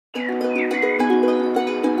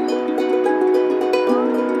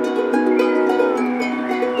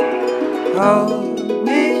hold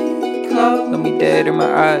me close. Let me dead in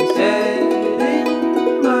my eyes,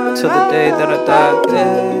 till the day that I die.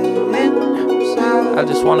 I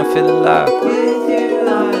just wanna feel alive.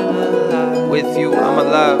 With you, I'm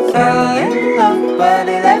alive. Fell in love, but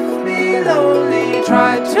it left me lonely.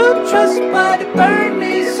 Tried to trust, but it burned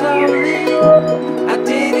me slowly. I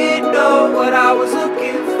didn't know what I was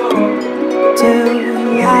looking for till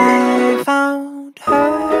I found her.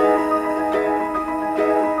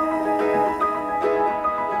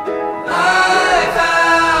 I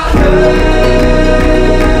found her.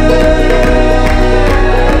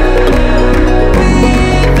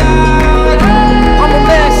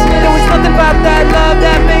 That love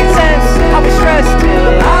that made sense. I was stressed till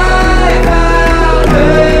I found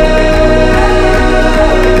her.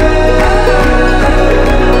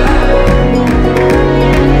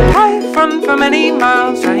 I've run for many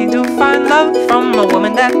miles trying to find love from a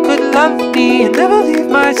woman that could love me and never leave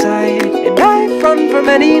my side. And I've run for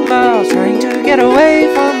many miles trying to get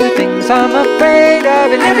away from the things I'm afraid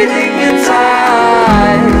of and everything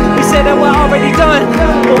inside. You say that we're already done,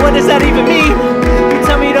 but what does that even mean?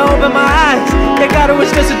 Tell me to open my eyes, that God, it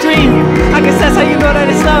was just a dream. I guess that's how you know that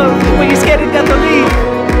it's love, when you're scared to death to leave.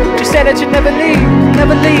 Just say that you never leave,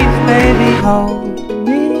 never leave. Baby, hold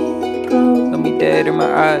me close. Let me dead in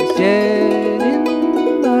my eyes, dead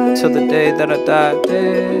inside. till the day that I die.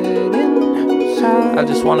 Dead inside. I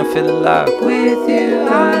just wanna feel alive. With you,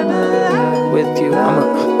 I'm alive. With you, I'm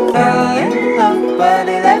a Fell in love, but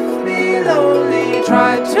it left me lonely.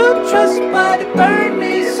 Tried to trust, but it burned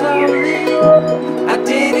me slowly. I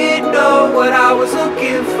didn't know what I was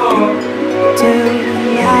looking for till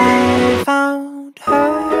I found her.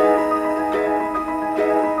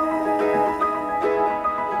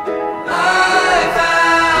 I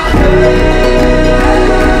found her.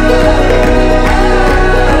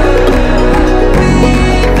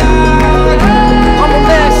 I'm a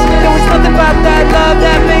mess. There was nothing about that love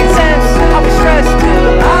that made sense. I was stressed till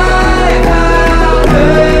I found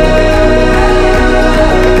her.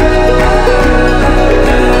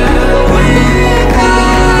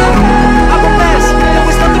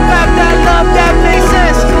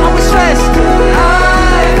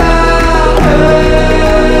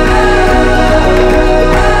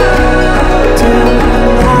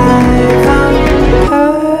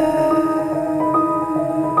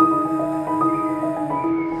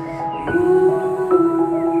 Ooh.